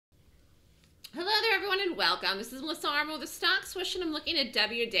and welcome. This is Melissa Armo with the Stock Swoosh, and I'm looking at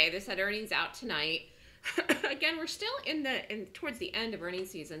Wday. This had earnings out tonight. Again, we're still towards the end of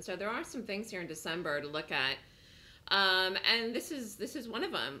earnings season, so there are some things here in December to look at. And this is one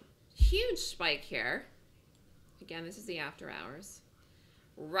of them. Huge spike here. Again, this is the after hours.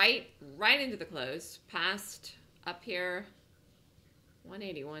 Right into the close, past up here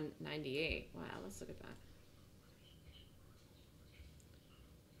 181.98. Wow, let's look at that.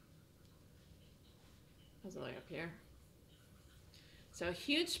 How's it like up here? So a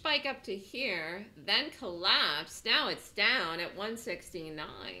huge spike up to here, then collapse. Now it's down at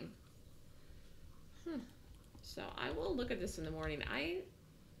 169. So I will look at this in the morning.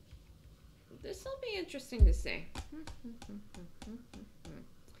 This will be interesting to see.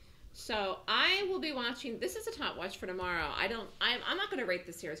 So I will be watching. This is a top watch for tomorrow. I'm not going to rate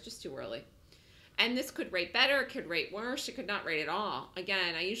this here. It's just too early. And this could rate better, it could rate worse, it could not rate at all.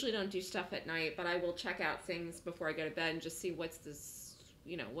 Again, I usually don't do stuff at night, but I will check out things before I go to bed and just see what's this,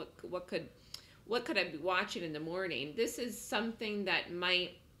 you know, what could I be watching in the morning. This is something that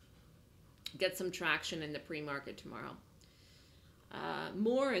might get some traction in the pre-market tomorrow.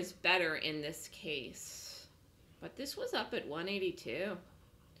 More is better in this case. But this was up at 182.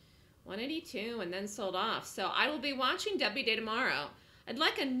 182 and then sold off. So I will be watching Wday tomorrow. I'd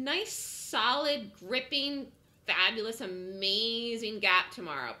like a nice, solid, gripping, fabulous, amazing gap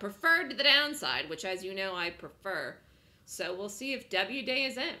tomorrow. Preferred to the downside, which, as you know, I prefer. So we'll see if Wday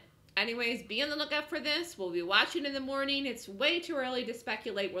is it. Anyways, be on the lookout for this. We'll be watching in the morning. It's way too early to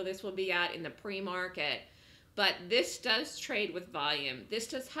speculate where this will be at in the pre-market. But this does trade with volume. This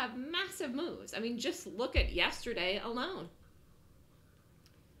does have massive moves. I mean, just look at yesterday alone.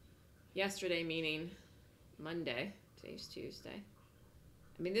 Yesterday meaning Monday. Today's Tuesday.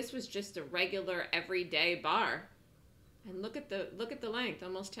 I mean, this was just a regular everyday bar, and look at the length,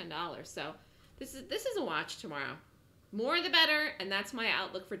 almost $10. So this is a watch tomorrow. More the better, and that's my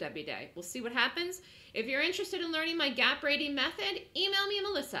outlook for Wday. We'll see what happens. If you're interested in learning my gap rating method, email me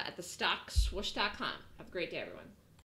Melissa at thestockswoosh.com. Have a great day, everyone.